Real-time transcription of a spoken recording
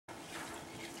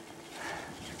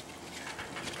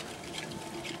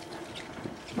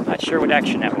not sure what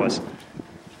action that was.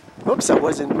 Oops, I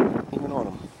wasn't even on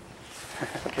him.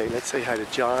 Okay, let's say hi to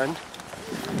John.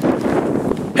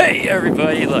 Hey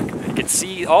everybody, look, I can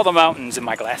see all the mountains in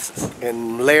my glasses.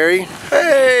 And Larry.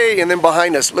 Hey! And then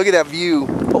behind us, look at that view.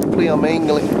 Hopefully I'm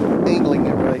angling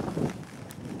it right.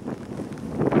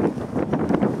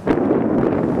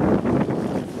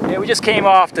 Yeah, we just came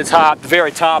off the top, the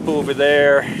very top over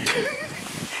there.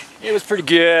 It was pretty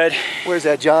good. Where's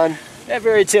that, John? That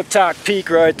very tip-top peak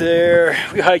right there.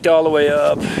 We hiked all the way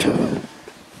up. Yeah,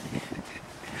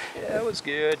 it was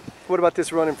good. What about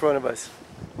this run in front of us?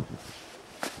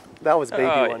 That was baby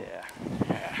one. Yeah.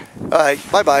 All right,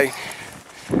 bye-bye.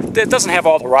 It doesn't have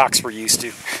all the rocks we're used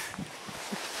to.